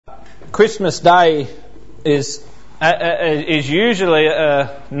Christmas Day is usually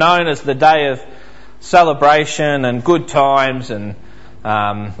known as the day of celebration and good times and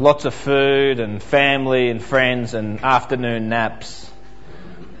lots of food and family and friends and afternoon naps.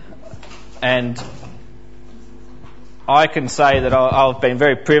 And I can say that I've been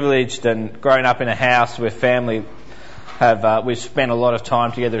very privileged and grown up in a house where family we've spent a lot of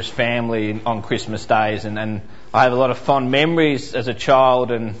time together as family on Christmas days, and I have a lot of fond memories as a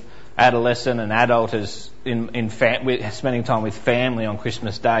child and adolescent and adult as spending time with family on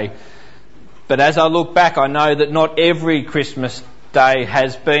Christmas Day. But as I look back, I know that not every Christmas Day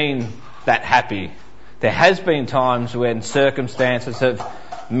has been that happy. There has been times when circumstances have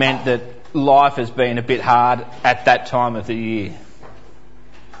meant that life has been a bit hard at that time of the year.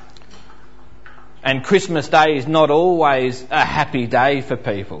 And Christmas Day is not always a happy day for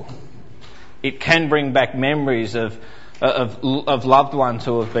people. It can bring back memories of loved ones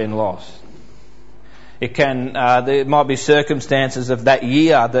who have been lost. It can there might be circumstances of that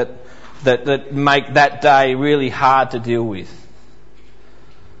year that make that day really hard to deal with.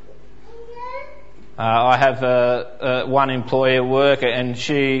 I have one employee at work, and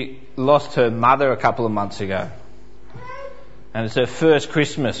she lost her mother a couple of months ago, and it's her first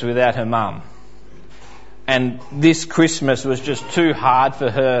Christmas without her mum. And this Christmas was just too hard for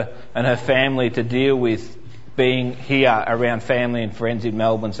her and her family to deal with being here around family and friends in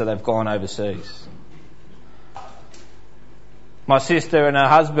Melbourne, so they've gone overseas. My sister and her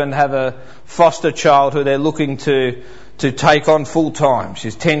husband have a foster child who they're looking to take on full time.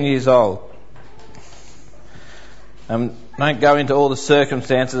 She's 10 years old. I don't go into all the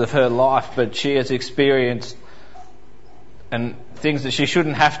circumstances of her life, but she has experienced and things that she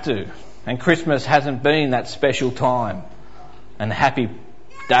shouldn't have to. And Christmas hasn't been that special time and happy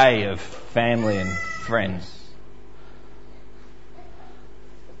day of family and friends.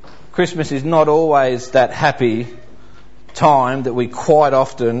 Christmas is not always that happy time that we quite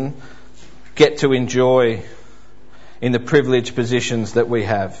often get to enjoy in the privileged positions that we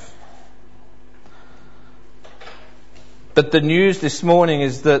have. But the news this morning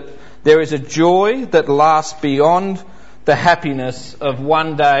is that there is a joy that lasts beyond the happiness of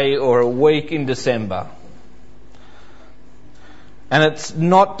one day or a week in December. And it's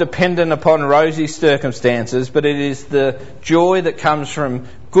not dependent upon rosy circumstances, but it is the joy that comes from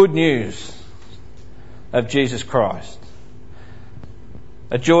good news of Jesus Christ.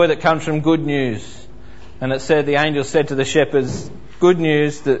 A joy that comes from good news. And it said, the angel said to the shepherds, good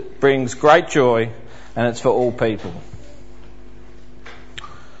news that brings great joy, and it's for all people.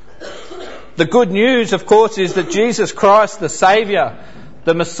 The good news, of course, is that Jesus Christ, the Saviour,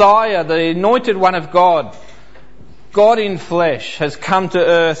 the Messiah, the anointed one of God, God in flesh, has come to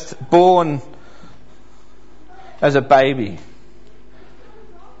earth born as a baby,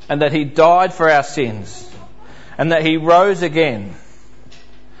 and that He died for our sins, and that He rose again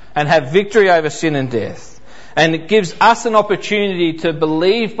and have victory over sin and death. And it gives us an opportunity to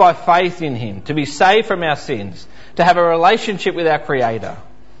believe by faith in Him, to be saved from our sins, to have a relationship with our Creator.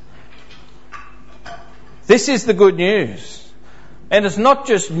 This is the good news. And it's not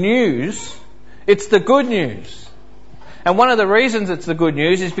just news, it's the good news. And one of the reasons it's the good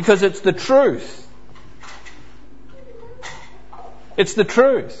news is because it's the truth. It's the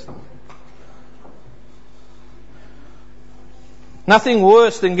truth. Nothing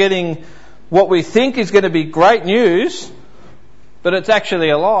worse than getting what we think is going to be great news, but it's actually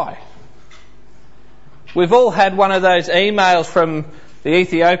a lie. We've all had one of those emails from the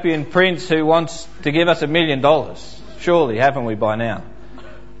Ethiopian prince who wants to give us $1 million. Surely, haven't we by now?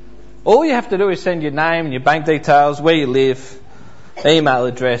 All you have to do is send your name and your bank details, where you live, email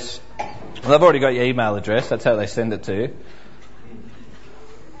address. Well, they've already got your email address. That's how they send it to you.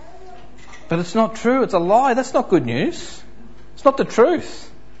 But it's not true. It's a lie. That's not good news. It's not the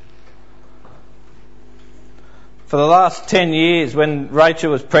truth. For the last 10 years, when Rachel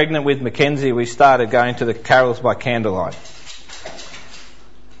was pregnant with Mackenzie, we started going to the carols by candlelight.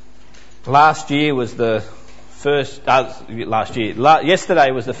 Yesterday was the first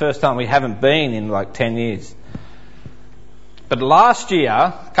time we haven't been in like 10 years. But last year,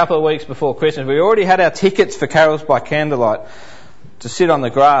 a couple of weeks before Christmas, we already had our tickets for carols by candlelight to sit on the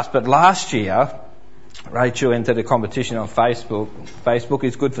grass. But last year, Rachel entered a competition on Facebook. Facebook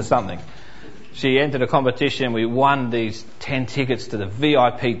is good for something. She entered a competition. We won these 10 tickets to the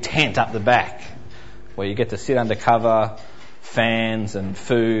VIP tent up the back, where you get to sit under cover, fans and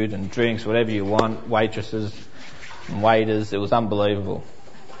food and drinks, whatever you want, waitresses and waiters. It was unbelievable.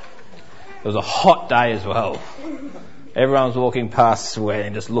 It was a hot day as well. Everyone was walking past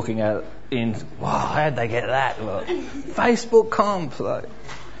sweating, just looking at it in, wow, how'd they get that? Like, Facebook comp. Like.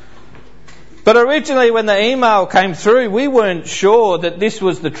 But originally when the email came through, we weren't sure that this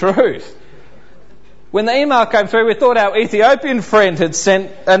was the truth. When the email came through, we thought our Ethiopian friend had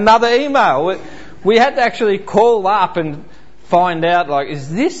sent another email. We had to actually call up and find out, like,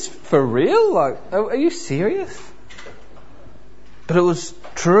 is this for real? Like, are you serious? But it was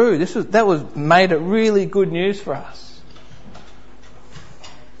true. That made it really good news for us.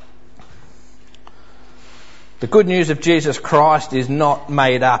 The good news of Jesus Christ is not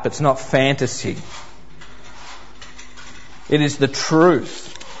made up. It's not fantasy. It is the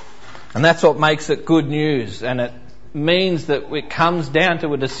truth. And that's what makes it good news. And it means that it comes down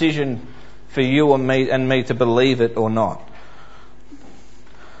to a decision for you and me to believe it or not.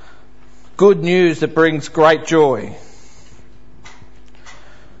 Good news that brings great joy.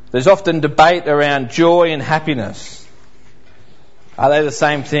 There's often debate around joy and happiness. Are they the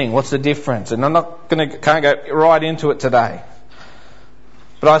same thing? What's the difference? And can't go right into it today.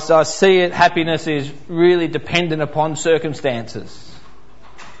 But I see it, happiness is really dependent upon circumstances.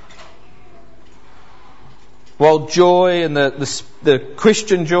 While joy and the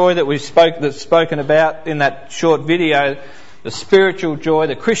Christian joy that's spoken about in that short video, the spiritual joy,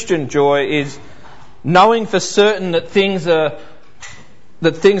 the Christian joy is knowing for certain that things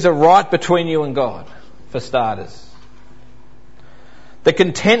are right between you and God, for starters. The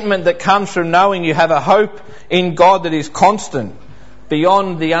contentment that comes from knowing you have a hope in God that is constant,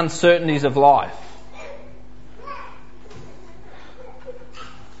 beyond the uncertainties of life.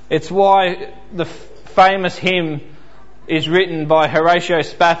 It's why the famous hymn is written by Horatio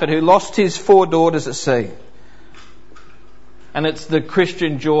Spafford, who lost his 4 daughters at sea. And it's the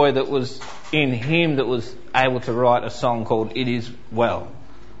Christian joy that was in him that was able to write a song called It Is Well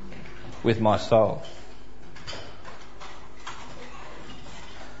With My Soul.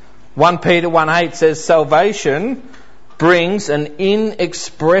 1 Peter 1:8 says, salvation brings an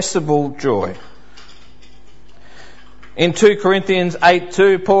inexpressible joy. In 2 Corinthians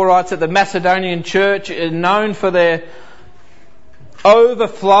 8:2, Paul writes that the Macedonian church is known for their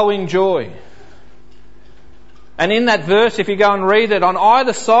overflowing joy. And in that verse, if you go and read it, on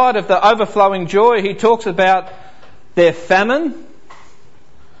either side of the overflowing joy, he talks about their famine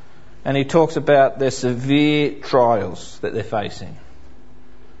and he talks about their severe trials that they're facing.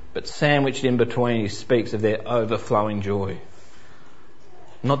 But sandwiched in between, he speaks of their overflowing joy,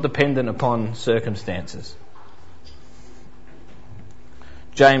 not dependent upon circumstances.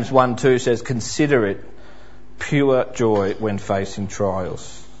 James 1:2 says, consider it pure joy when facing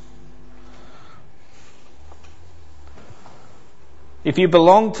trials. If you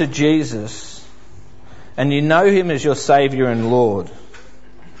belong to Jesus and you know him as your Saviour and Lord,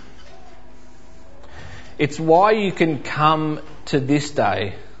 it's why you can come to this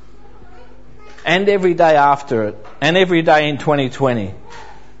day and every day after it and every day in 2020.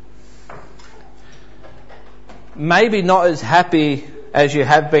 Maybe not as happy as you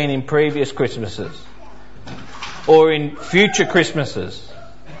have been in previous Christmases or in future Christmases,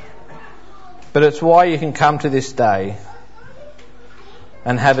 but it's why you can come to this day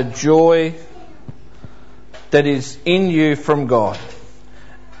and have a joy that is in you from God.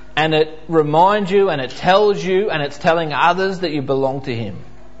 And it reminds you and it tells you and it's telling others that you belong to him.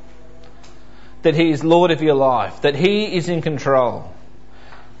 That he is Lord of your life. That he is in control.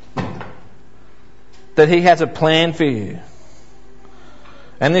 That he has a plan for you.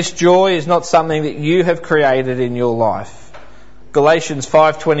 And this joy is not something that you have created in your life. Galatians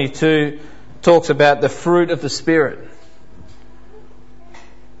 5:22 talks about the fruit of the Spirit.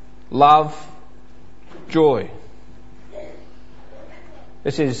 Love, joy.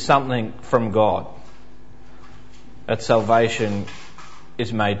 This is something from God. That salvation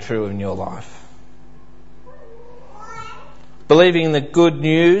is made true in your life. Believing in the good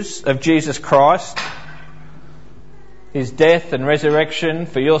news of Jesus Christ, his death and resurrection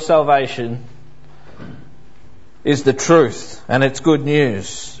for your salvation, is the truth, and it's good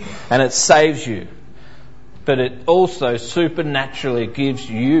news, and it saves you. But it also supernaturally gives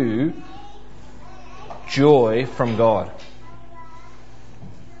you joy from God.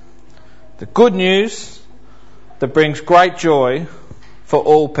 The good news that brings great joy for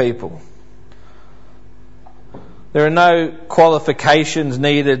all people. There are no qualifications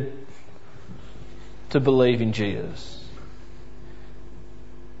needed to believe in Jesus.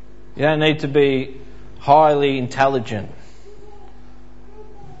 You don't need to be highly intelligent.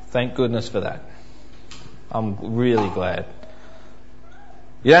 Thank goodness for that. I'm really glad.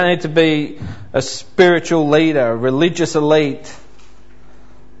 You don't need to be a spiritual leader, a religious elite,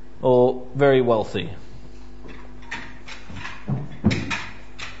 or very wealthy.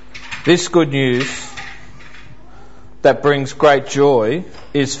 This good news that brings great joy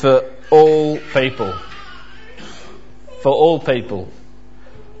is for all people. For all people.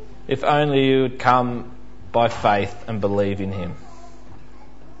 If only you would come by faith and believe in him.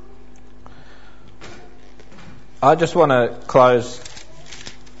 I just want to close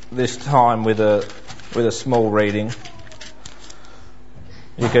this time with a small reading.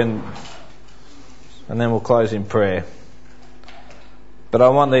 You can, and then we'll close in prayer. But I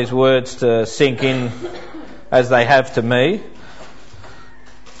want these words to sink in as they have to me,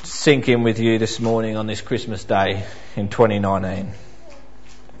 sink in with you this morning on this Christmas Day in 2019.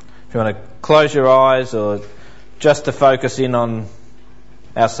 If you want to close your eyes or just to focus in on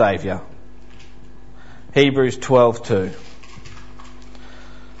our Saviour. Hebrews 12:2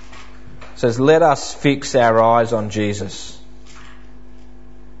 says, "Let us fix our eyes on Jesus,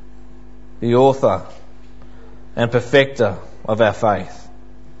 the author and perfecter of our faith,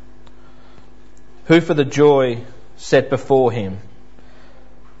 who for the joy set before him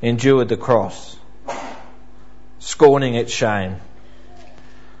endured the cross, scorning its shame,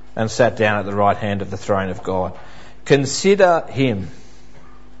 and sat down at the right hand of the throne of God. Consider him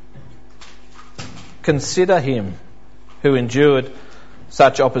who endured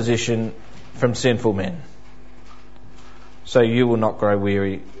such opposition from sinful men, so you will not grow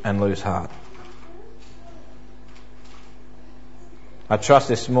weary and lose heart." I trust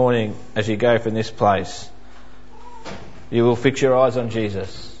this morning as you go from this place, you will fix your eyes on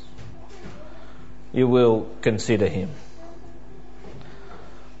Jesus. You will consider him.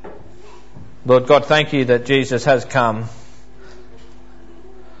 Lord God, thank you that Jesus has come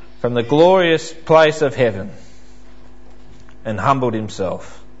from the glorious place of heaven and humbled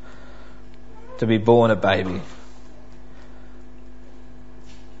himself to be born a baby,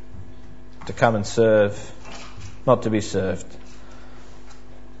 to come and serve, not to be served,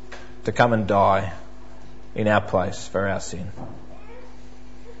 to come and die in our place for our sin.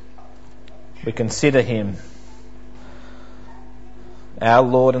 We consider him our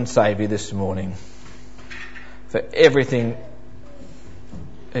Lord and Saviour this morning for everything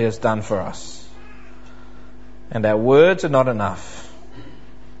he has done for us. And our words are not enough,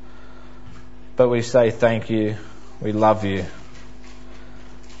 but we say thank you, we love you,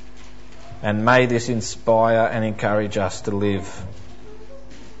 and may this inspire and encourage us to live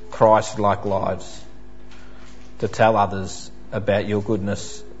Christ-like lives, to tell others about your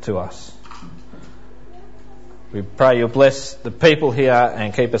goodness to us. We pray you'll bless the people here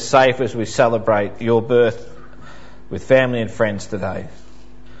and keep us safe as we celebrate your birth with family and friends today.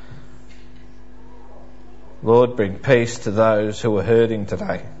 Lord, bring peace to those who are hurting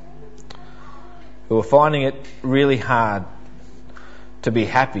today, who are finding it really hard to be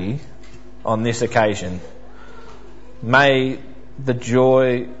happy on this occasion. May the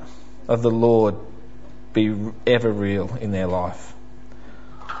joy of the Lord be ever real in their life.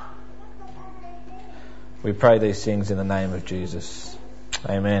 We pray these things in the name of Jesus.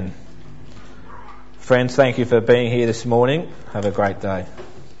 Amen. Friends, thank you for being here this morning. Have a great day.